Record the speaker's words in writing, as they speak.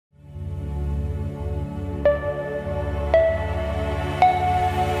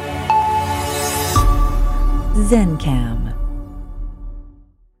Zencam.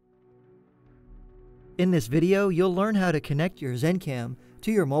 In this video, you'll learn how to connect your Zencam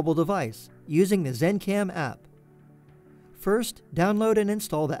to your mobile device using the Zencam app. First, download and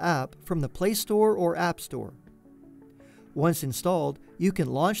install the app from the Play Store or App Store. Once installed, you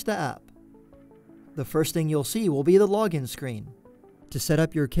can launch the app. The first thing you'll see will be the login screen. To set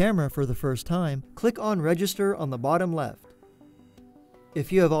up your camera for the first time, click on Register on the bottom left.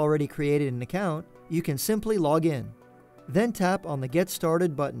 If you have already created an account, you can simply log in. Then tap on the Get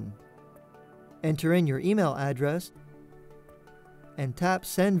Started button. Enter in your email address and tap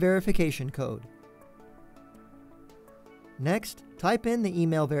Send Verification Code. Next, type in the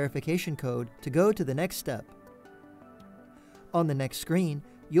email verification code to go to the next step. On the next screen,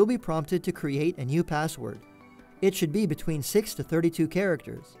 you'll be prompted to create a new password. It should be between 6 to 32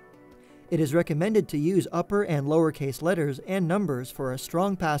 characters. It is recommended to use upper and lowercase letters and numbers for a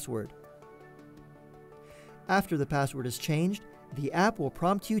strong password. After the password is changed, the app will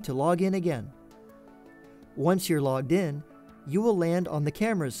prompt you to log in again. Once you're logged in, you will land on the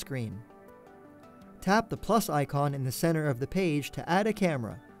camera's screen. Tap the plus icon in the center of the page to add a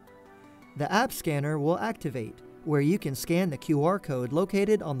camera. The app scanner will activate, where you can scan the QR code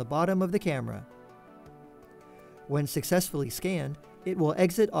located on the bottom of the camera. When successfully scanned, it will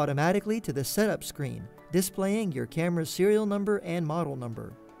exit automatically to the setup screen, displaying your camera's serial number and model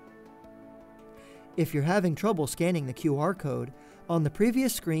number. If you're having trouble scanning the QR code, on the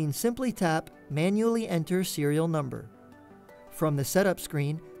previous screen simply tap Manually Enter Serial Number. From the setup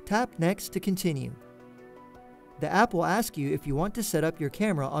screen, tap Next to continue. The app will ask you if you want to set up your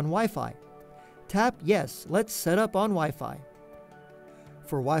camera on Wi-Fi. Tap Yes, let's set up on Wi-Fi.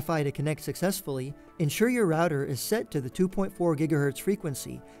 For Wi-Fi to connect successfully, ensure your router is set to the 2.4 GHz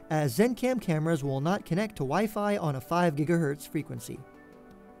frequency, as Zencam cameras will not connect to Wi-Fi on a 5 GHz frequency.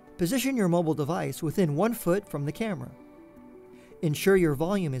 Position your mobile device within 1 foot from the camera. Ensure your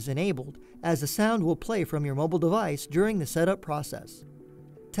volume is enabled, as the sound will play from your mobile device during the setup process.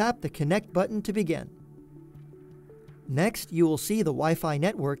 Tap the Connect button to begin. Next, you will see the Wi-Fi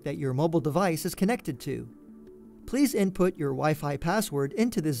network that your mobile device is connected to. Please input your Wi-Fi password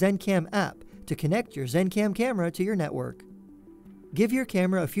into the Zencam app to connect your Zencam camera to your network. Give your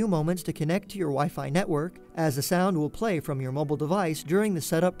camera a few moments to connect to your Wi-Fi network, as the sound will play from your mobile device during the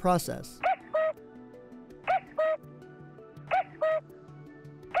setup process.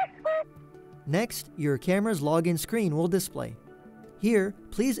 Next, your camera's login screen will display. Here,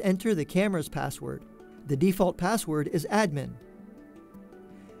 please enter the camera's password. The default password is admin.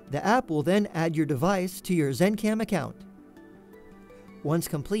 The app will then add your device to your Zencam account. Once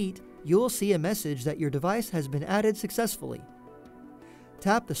complete, you will see a message that your device has been added successfully.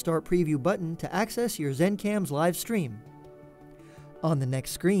 Tap the Start Preview button to access your Zencam's live stream. On the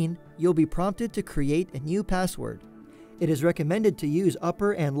next screen, you'll be prompted to create a new password. It is recommended to use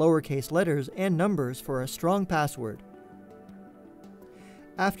upper and lowercase letters and numbers for a strong password.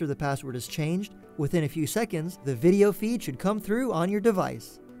 After the password is changed, within a few seconds, the video feed should come through on your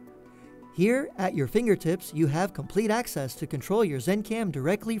device. Here, at your fingertips, you have complete access to control your Zencam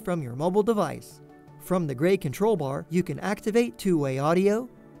directly from your mobile device. From the gray control bar, you can activate two-way audio,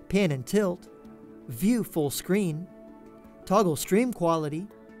 pan and tilt, view full screen, toggle stream quality,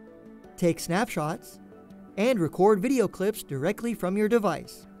 take snapshots, and record video clips directly from your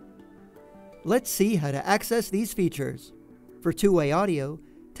device. Let's see how to access these features. For two-way audio,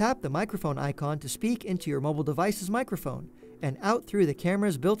 tap the microphone icon to speak into your mobile device's microphone and out through the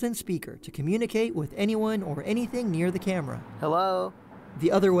camera's built-in speaker to communicate with anyone or anything near the camera. Hello?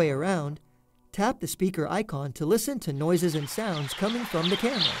 The other way around, tap the speaker icon to listen to noises and sounds coming from the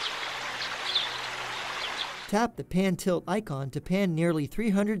camera. Tap the pan-tilt icon to pan nearly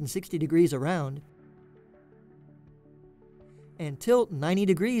 360 degrees around and tilt 90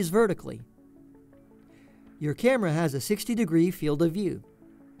 degrees vertically. Your camera has a 60-degree field of view.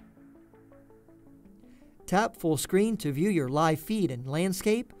 Tap full screen to view your live feed in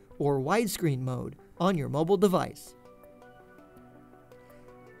landscape or widescreen mode on your mobile device.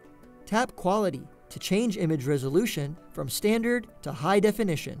 Tap quality to change image resolution from standard to high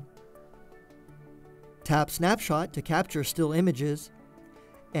definition. Tap snapshot to capture still images,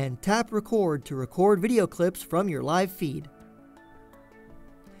 and tap record to record video clips from your live feed.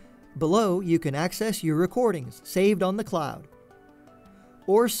 Below, you can access your recordings saved on the cloud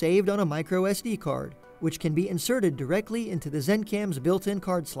or saved on a micro SD card, which can be inserted directly into the Zencam's built-in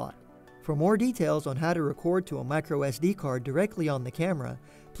card slot. For more details on how to record to a micro SD card directly on the camera,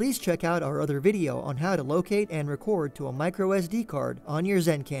 please check out our other video on how to locate and record to a micro SD card on your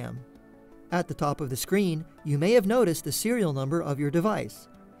Zencam. At the top of the screen, you may have noticed the serial number of your device,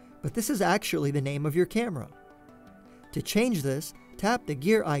 but this is actually the name of your camera. To change this, tap the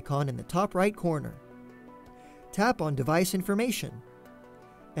gear icon in the top right corner. Tap on Device Information,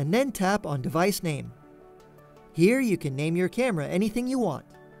 and then tap on Device Name. Here you can name your camera anything you want.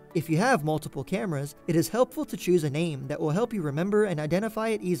 If you have multiple cameras, it is helpful to choose a name that will help you remember and identify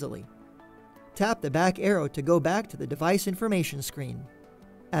it easily. Tap the back arrow to go back to the Device Information screen.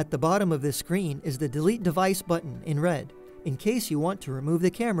 At the bottom of this screen is the Delete Device button in red, in case you want to remove the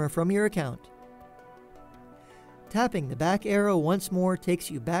camera from your account. Tapping the back arrow once more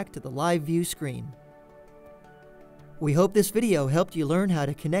takes you back to the Live View screen. We hope this video helped you learn how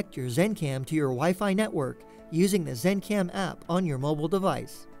to connect your Zencam to your Wi-Fi network using the Zencam app on your mobile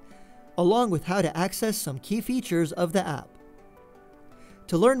device, along with how to access some key features of the app.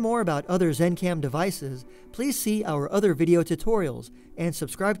 To learn more about other Zencam devices, please see our other video tutorials and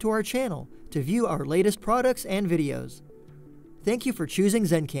subscribe to our channel to view our latest products and videos. Thank you for choosing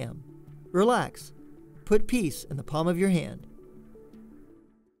Zencam. Relax. Put peace in the palm of your hand.